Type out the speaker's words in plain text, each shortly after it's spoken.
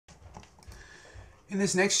In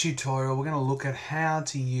this next tutorial, we're going to look at how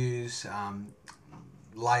to use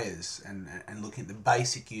layers and looking at the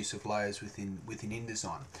basic use of layers within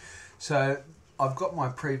InDesign. So I've got my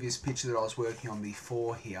previous picture that I was working on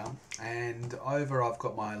before here, and over I've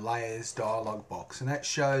got my layers dialog box, and that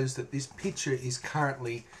shows that this picture is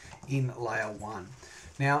currently in layer 1.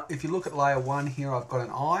 Now if you look at layer 1 here, I've got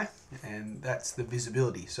an eye, and that's the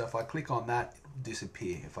visibility. So if I click on that, it will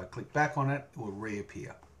disappear. If I click back on it, it will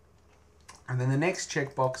reappear. And then the next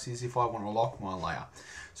checkbox is if I want to lock my layer.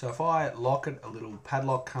 So if I lock it, a little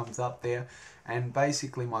padlock comes up there, and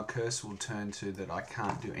basically my cursor will turn to that I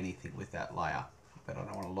can't do anything with that layer. But I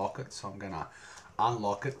don't want to lock it, so I'm going to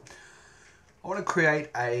unlock it. I want to create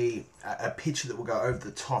a picture that will go over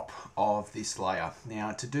the top of this layer.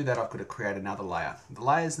 Now to do that, I've got to create another layer. The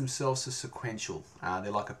layers themselves are sequential.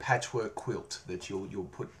 They're like a patchwork quilt that you'll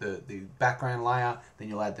put the background layer, then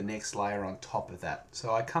you'll add the next layer on top of that.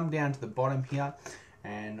 So I come down to the bottom here,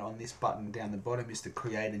 and on this button down the bottom is to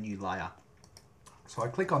create a new layer. So I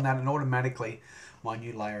click on that and automatically my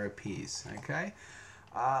new layer appears. Okay.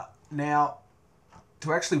 Now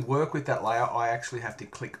to actually work with that layer, I actually have to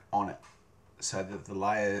click on it, so that the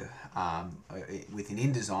layer within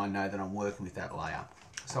InDesign know that I'm working with that layer.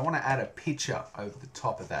 So I want to add a picture over the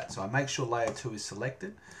top of that. So I make sure layer 2 is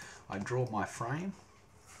selected. I draw my frame.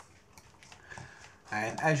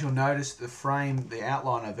 And as you'll notice, the frame, the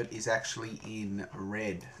outline of it is actually in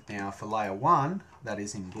red. Now for layer 1, that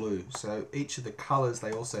is in blue. So each of the colors,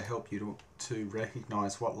 they also help you to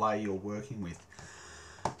recognize what layer you're working with.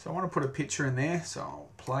 So I want to put a picture in there. So I'll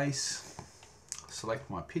place, select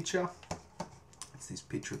my picture. It's this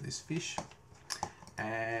picture of this fish,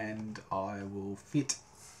 and I will fit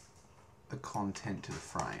the content to the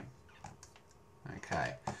frame.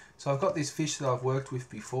 Okay, so I've got this fish that I've worked with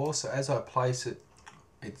before, so as I place it,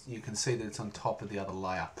 you can see that it's on top of the other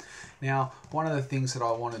layer. Now one of the things that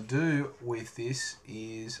I want to do with this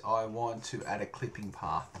is I want to add a clipping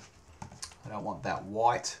path. I don't want that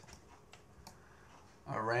white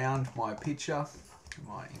around my picture. I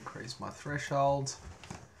might increase my threshold,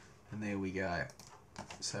 and there we go.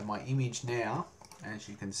 So my image now, as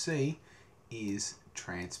you can see, is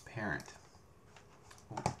transparent.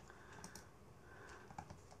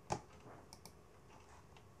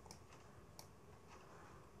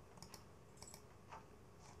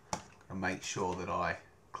 Gotta make sure that I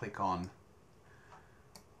click on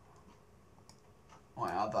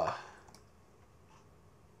my other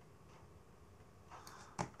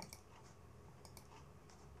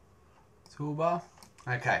toolbar.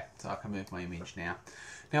 Okay, so I can move my image now.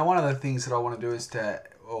 Now one of the things that I want to do is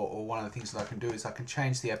one of the things that I can do is I can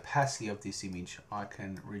change the opacity of this image. I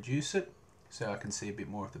can reduce it so I can see a bit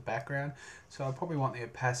more of the background. So I probably want the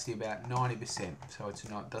opacity about 90%, so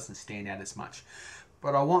it doesn't stand out as much.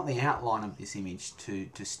 But I want the outline of this image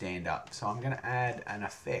to stand up. So I'm going to add an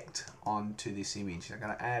effect onto this image. I'm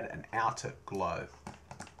going to add an outer glow.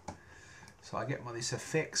 So I get this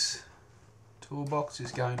effects toolbox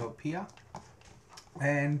is going to appear.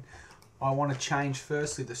 And I want to change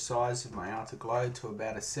firstly the size of my outer glow to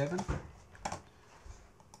about a 7,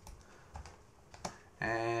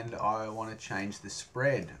 and I want to change the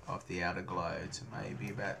spread of the outer glow to maybe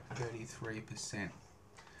about 33%.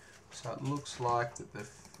 So it looks like that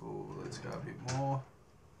let's go a bit more,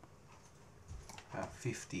 about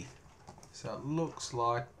 50. So it looks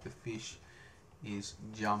like the fish is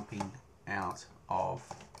jumping out of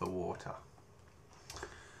the water.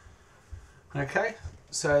 Okay,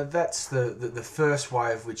 so that's the first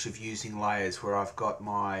way of using layers, where I've got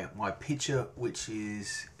my picture which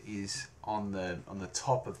is on the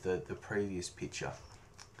top of the previous picture.